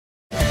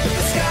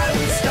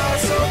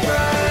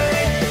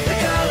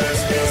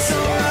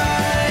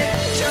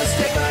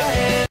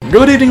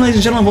Good evening, ladies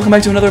and gentlemen. Welcome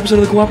back to another episode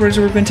of the Cooperator.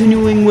 We're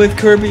continuing with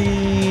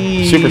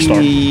Kirby Superstar,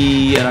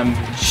 and I'm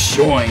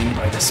joined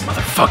by this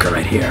motherfucker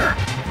right here.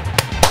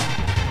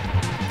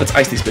 Let's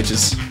ice these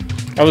bitches.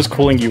 I was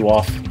cooling you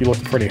off. You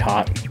look pretty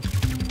hot.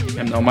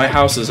 And no, my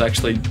house is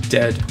actually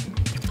dead.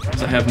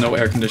 I have no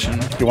air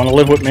conditioning. You want to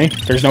live with me?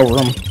 There's no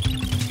room.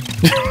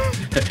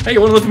 Hey,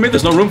 you want to live with me?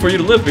 There's no room for you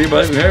to live,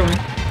 but hey,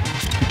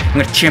 I'm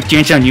gonna champ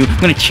dance on you.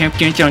 I'm gonna champ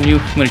dance on you.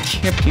 I'm gonna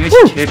champ dance.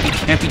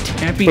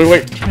 Tappy.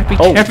 Wait. Tappy.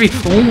 Oh Yeah,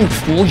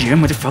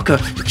 motherfucker.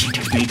 You can't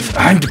touch me.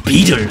 I'm the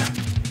beetle.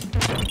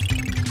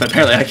 But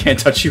apparently I can't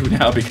touch you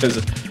now because...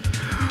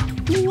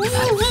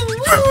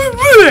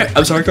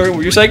 I'm sorry, Kirby,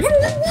 what you're saying?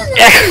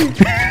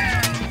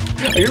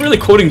 Are you really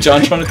quoting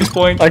JonTron at this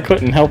point? I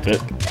couldn't help it.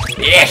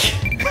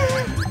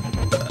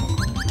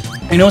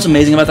 You know what's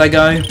amazing about that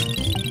guy?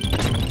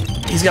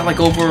 He's got like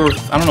over,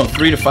 I don't know,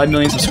 3 to 5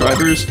 million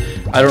subscribers.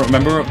 I don't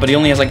remember, but he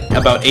only has like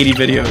about 80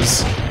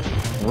 videos.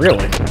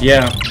 Really?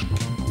 Yeah.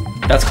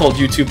 That's called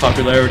YouTube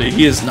popularity.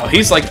 He's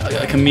like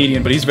a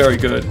comedian, but he's very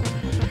good.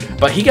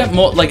 But he got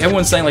more, like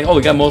everyone's saying like, oh,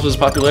 he got most of his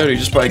popularity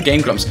just by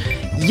Game Grumps.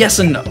 Yes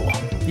and no.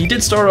 He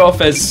did start off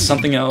as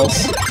something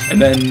else,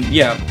 and then,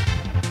 yeah.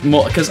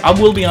 Because I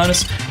will be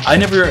honest, I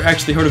never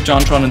actually heard of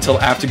JonTron until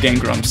after Game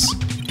Grumps.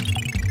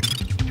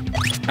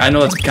 I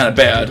know that's kind of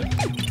bad.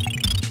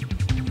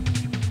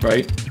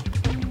 Right?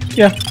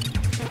 Yeah.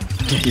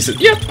 He said,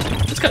 yeah,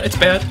 it's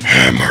bad.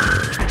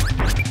 Hammer.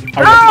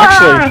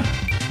 Actually...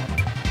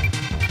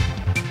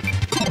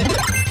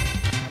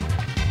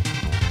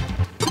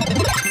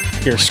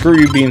 Here, screw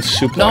you being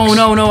suplex. No,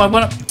 I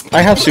wanna...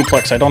 I have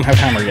suplex, I don't have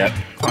hammer yet.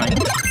 Fine.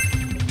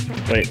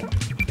 Wait.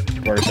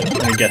 Where is it?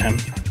 Let me get him.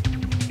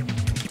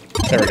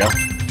 There we go.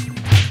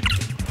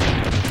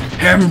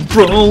 Hammer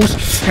bros!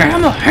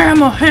 Hammer!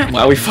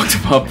 Wow, we fucked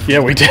him up. Yeah,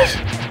 we did.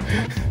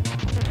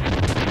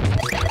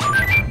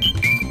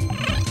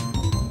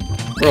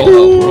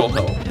 We're all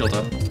healed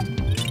up.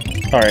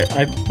 Alright,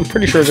 I'm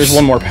pretty sure there's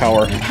one more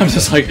power. I'm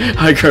just like,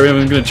 hi Kirby,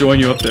 I'm gonna join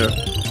you up there.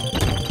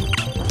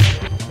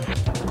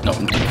 No,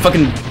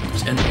 fucking...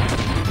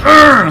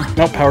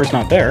 No, power's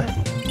not there.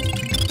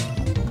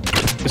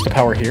 Is the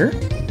power here?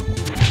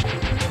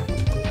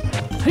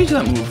 How do you do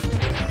that move?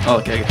 Oh,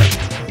 okay, I get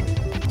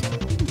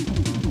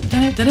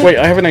that. Wait,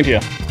 I have an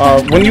idea.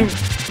 When you...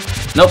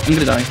 Nope, I'm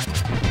gonna die.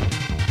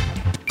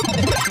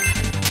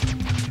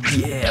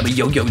 Yeah, I'm a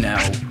yo-yo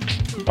now.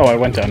 Oh, I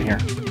went down here.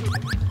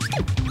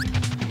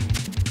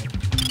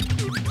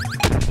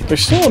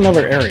 There's still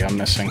another area I'm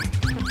missing.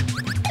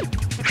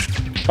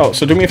 Oh,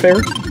 so do me a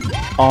favor.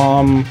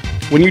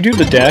 When you do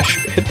the dash,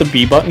 hit the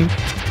B button.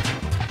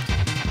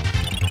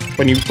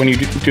 When you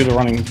do the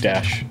running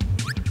dash,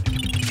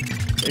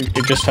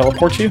 it just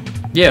teleports you.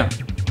 Yeah.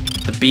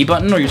 The B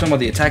button, or you're talking about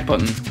the attack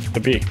button? The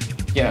B.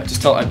 Yeah,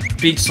 just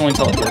B just only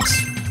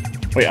teleports.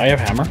 Wait, I have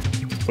hammer.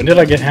 When did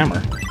I get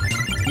hammer?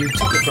 You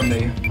took it from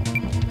me.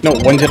 No,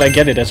 when did I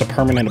get it as a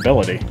permanent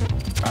ability?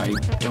 I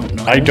don't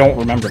know. I don't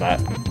remember that.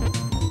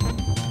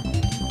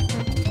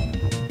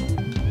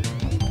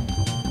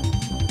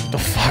 The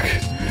fuck?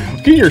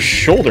 Look at your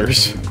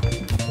shoulders.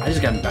 I just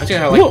got like...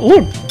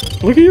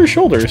 Look at your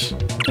shoulders.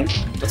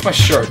 That's my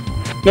shirt.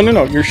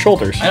 No, your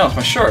shoulders. I know, it's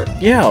my shirt.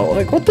 Yeah,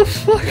 like, what the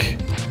fuck?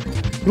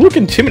 You look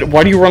intimidated.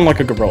 Why do you run like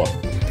a gorilla?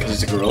 Because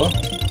it's a gorilla?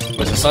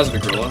 What's the size of a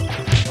gorilla?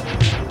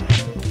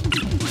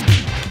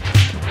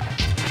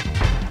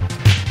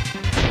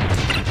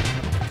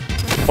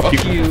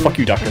 Fuck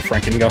you, Dr.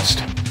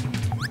 Frankengust.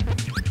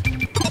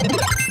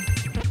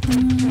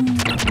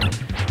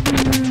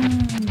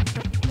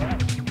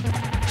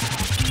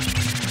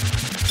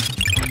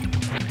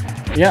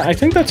 Yeah, I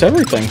think that's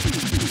everything.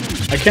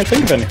 I can't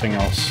think of anything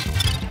else.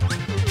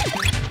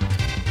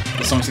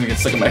 The song's gonna get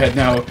stuck in my head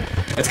now.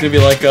 It's gonna be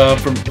like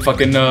from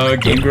fucking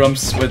Game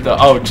Grumps with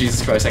oh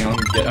Jesus Christ, hang on,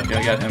 okay,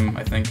 I got him,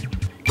 I think.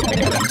 Yeah, I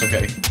got him, it's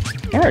okay.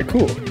 Alright,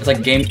 cool. It's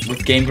like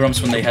with Game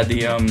Grumps when they had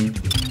the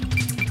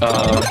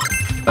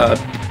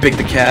Big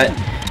the Cat.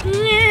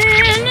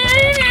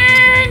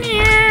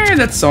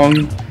 That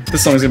song.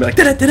 This song's gonna be like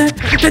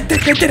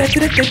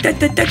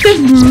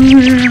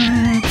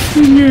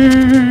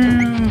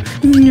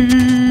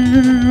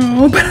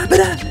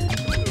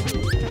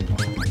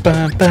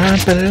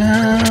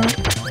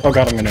oh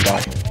god, I'm gonna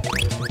die.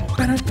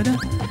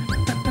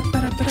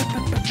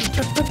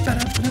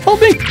 Help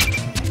me!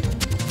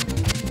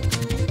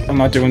 I'm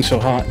not doing so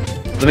hot.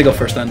 Let me go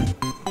first then.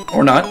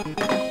 Or not.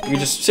 You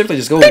just simply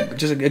just go,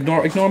 just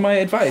ignore my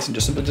advice and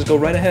just go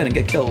right ahead and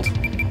get killed.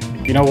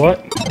 You know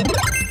what?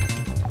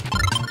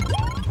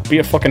 Be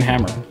a fucking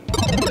hammer.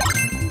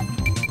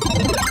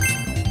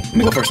 Let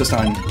me go first this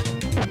time.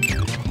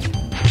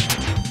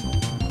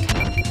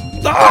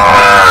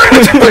 Ah!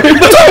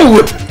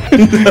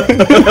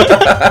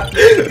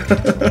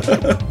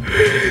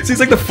 See,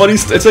 it's like the funny,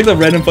 it's like the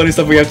random funny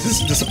stuff we have to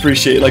just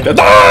appreciate, like that.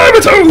 Ah,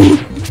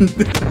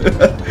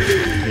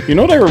 you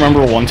know what I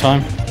remember one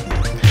time?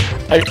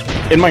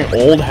 In my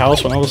old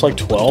house when I was like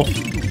 12,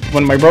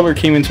 when my brother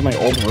came into my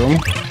old room,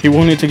 he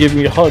wanted to give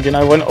me a hug, and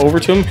I went over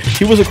to him.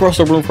 He was across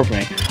the room from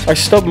me. I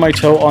stubbed my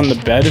toe on the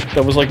bed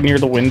that was, like, near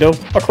the window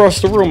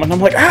across the room, and I'm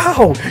like,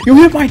 ow! You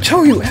hit my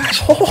toe, you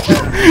asshole!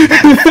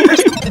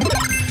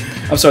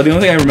 I'm sorry, the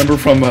only thing I remember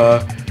from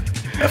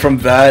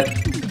that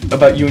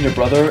about you and your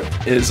brother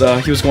is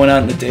he was going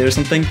out on a date or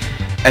something,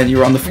 and you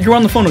were on the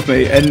phone with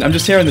me, and I'm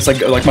just hearing this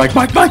like Mike,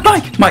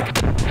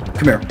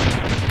 come here,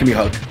 give me a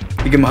hug.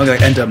 You give him a hug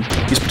and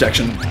use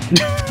protection.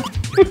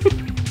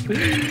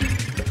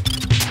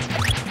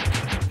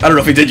 I don't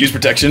know if he did use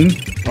protection.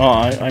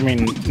 Well, I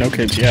mean, no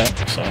kids yet,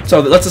 so. So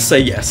let's just say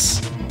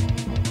yes.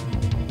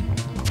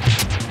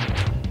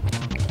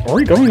 Are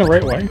we going the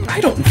right way? I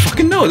don't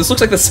fucking know. This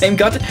looks like the same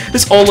goddamn.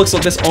 This all looks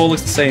the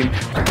same.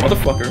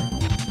 Motherfucker.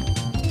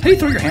 How do you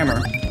throw your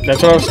hammer?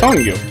 That's what I was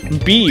telling you.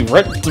 B,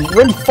 red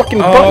fucking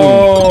button.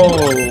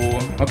 Oh,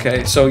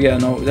 okay. So yeah,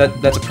 no,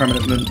 that's a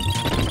permanent move.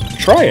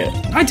 Try it.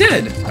 I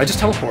did. I just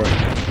teleport.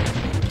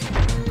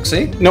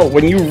 See? No,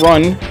 when you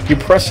run, you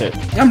press it.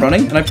 Yeah, I'm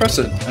running, and I press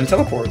it, and I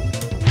teleport.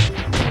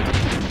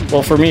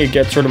 Well, for me, it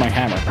gets rid of my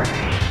hammer.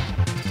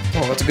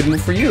 Oh, that's a good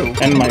move for you.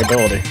 And my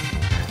ability.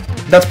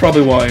 That's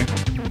probably why.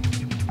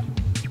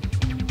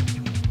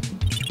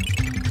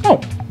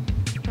 Oh.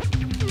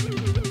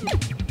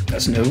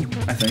 That's new,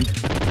 I think.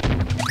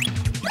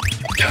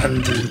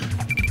 Candy.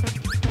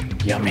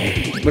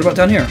 Yummy. What about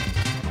down here?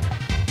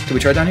 Did we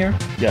try down here?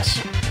 Yes.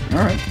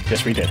 Alright.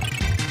 Yes, we did.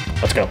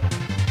 Let's go.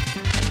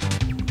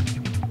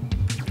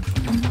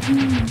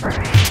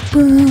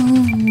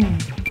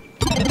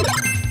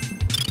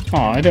 Oh,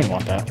 I didn't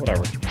want that.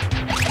 Whatever.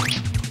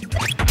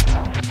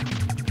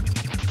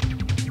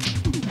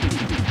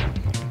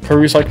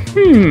 Kirby's like, I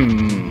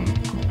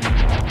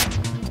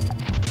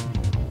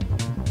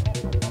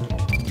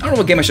don't know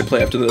what game I should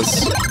play after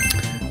this.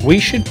 we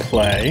should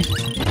play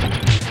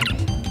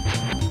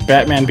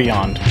Batman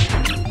Beyond.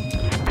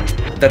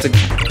 That's a...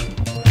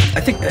 I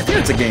think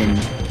that's a game.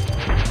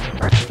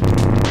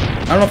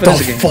 I don't know if it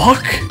is a game. The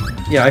fuck?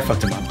 Yeah, I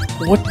fucked him up.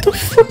 What the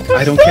fuck was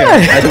I don't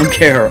that? care. I don't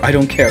care. I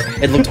don't care.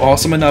 It looked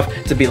awesome enough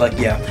to be like,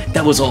 yeah,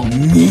 that was all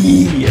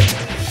me.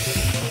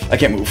 I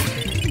can't move.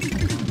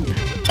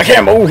 I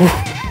can't move.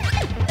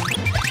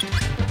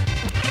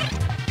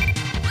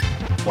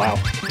 Wow.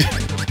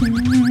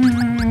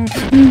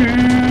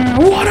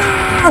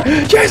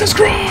 Water! Jesus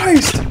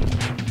Christ!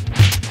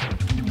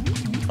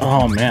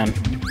 Oh man.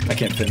 I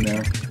can't fit in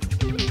there.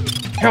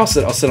 Here, I'll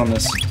sit on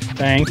this.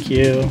 Thank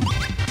you.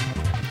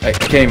 I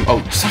came.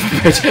 Oh, son of a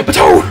bitch! My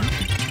toe!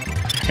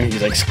 And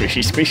he's like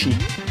squishy, squishy.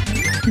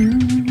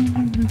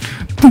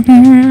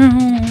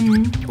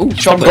 Ooh,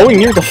 Stop chocolate. going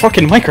near the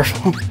fucking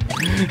microphone.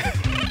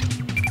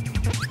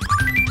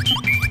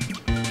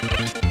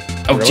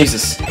 Oh, Really?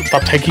 Jesus.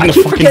 Stop taking I the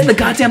keep fucking... forgetting the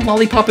goddamn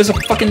lollipop is a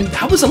fucking...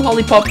 How is a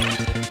lollipop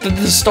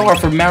the star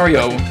for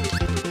Mario?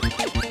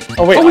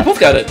 Oh, wait. Oh, we both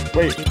got it.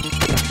 Wait.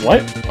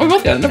 What? Oh, we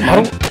both got it. Never I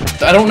mind.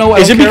 I don't know.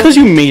 Is it because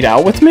you made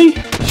out with me?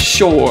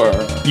 Sure.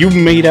 You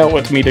made out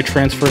with me to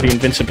transfer the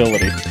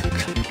invincibility.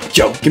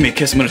 Joe, give me a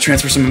kiss. I'm gonna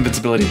transfer some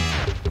invincibility.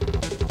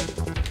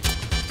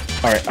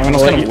 Alright, I'm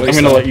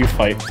gonna let you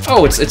fight.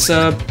 Oh, it's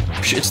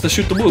the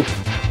shoot the whoop.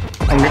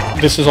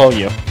 This is all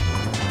you.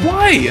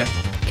 Why?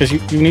 Because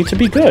you need to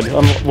be good.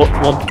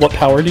 What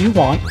power do you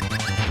want?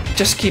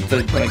 Just keep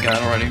the what I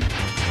got already.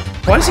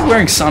 Why is he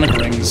wearing Sonic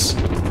rings?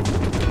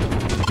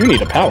 You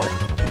need a power.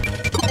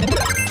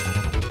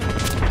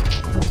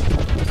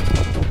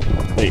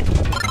 Wait.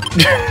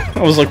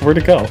 I was like, where'd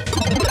it go?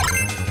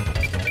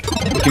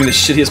 Give me the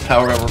shittiest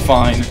power ever.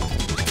 Fine.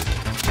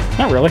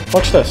 Not really.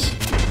 Watch this.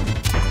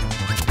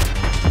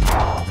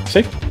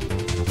 See?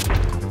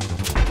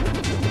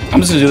 I'm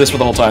just gonna do this for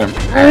the whole time.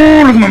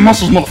 Oh, look at my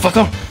muscles,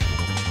 motherfucker.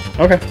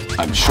 Okay.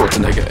 I'm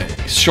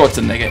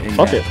Schwarzenegger.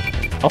 Fuck it.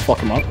 I'll fuck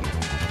him up.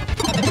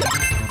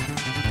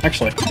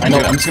 Actually, I know.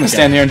 I'm just gonna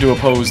stand here and do a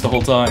pose the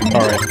whole time.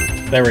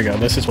 Alright. There we go.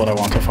 This is what I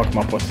want to fuck him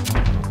up with.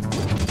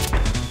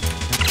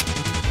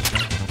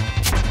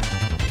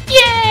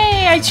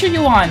 Yay! I cheer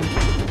you on.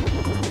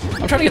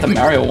 I'm trying to get the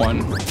Mario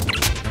one.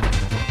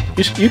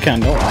 You can,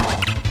 don't worry.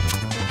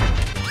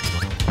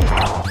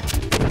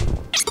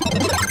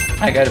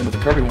 I got him with the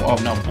Kirby one. Oh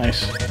no.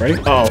 Nice. Ready?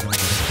 Oh.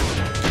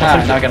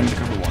 Ah, now I got him with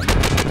the Kirby one.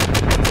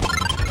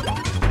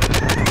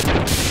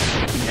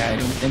 Yeah, I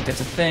don't think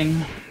that's a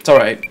thing. It's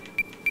alright.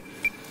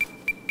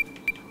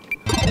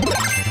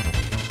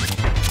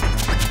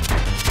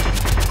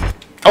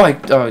 Oh,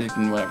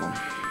 whatever.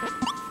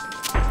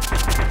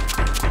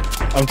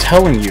 I'm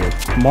telling you,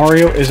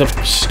 Mario is a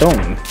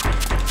stone.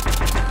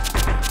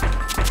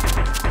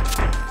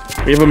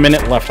 We have a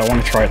minute left. I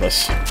want to try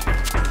this.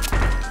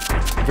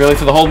 Really,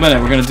 for the whole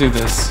minute, we're gonna do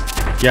this.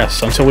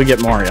 Yes, until we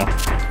get Mario.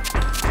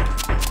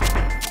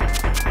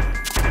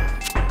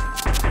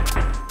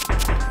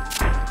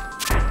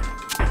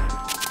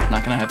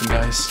 Not gonna happen,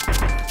 guys.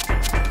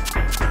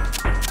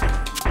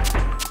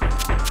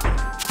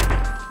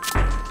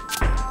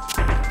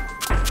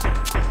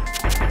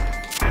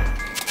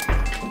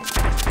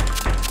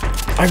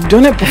 I've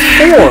done it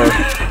before!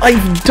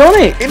 I've done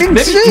it! It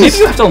exists! Maybe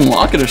you have to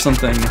unlock it or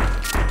something.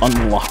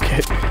 unlock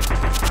it.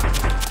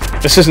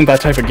 This isn't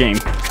that type of game.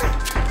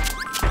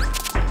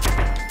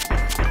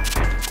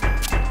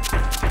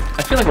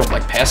 I feel like we're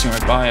like passing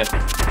right by it.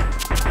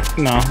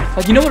 No.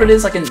 Like, you know what it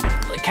is, like in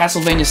like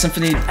Castlevania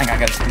Symphony. Hang on, I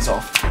gotta take these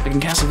off. Like in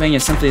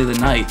Castlevania Symphony of the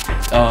Night,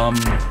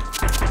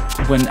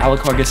 when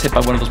Alucard gets hit by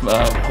one of those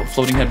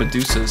floating head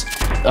Medusas,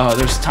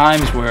 there's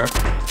times where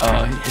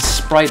his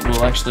sprite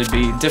will actually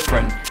be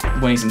different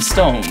when he's in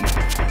stone.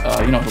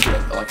 You know, he'll be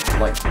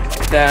like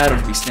that, or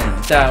he'll be standing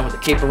like that with a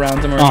cape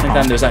around him, or anything like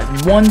that. And there's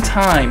that one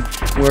time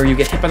where you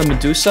get hit by the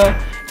Medusa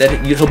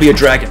that he'll be a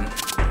dragon.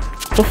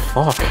 What the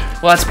fuck?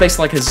 Well, that's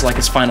basically like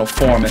his final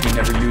form that he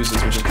never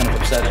uses, which is kind of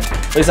upsetting.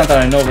 But it's not that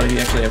I know that he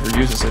actually ever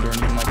uses it or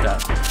anything like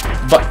that.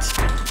 But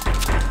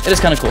it is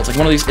kind of cool. It's like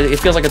one of these.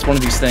 It feels like it's one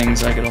of these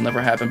things. Like it'll never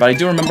happen. But I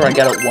do remember I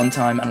got it one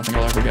time. I don't think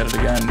I'll ever get it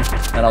again.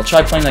 And I'll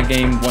try playing that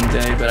game one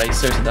day. But I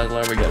seriously doubt I'll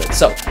ever get it.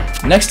 So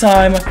next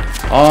time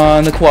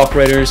on the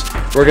Cooperators,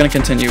 we're gonna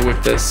continue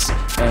with this.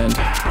 And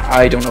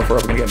I don't know if we're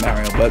ever gonna get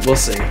Mario, but we'll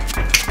see.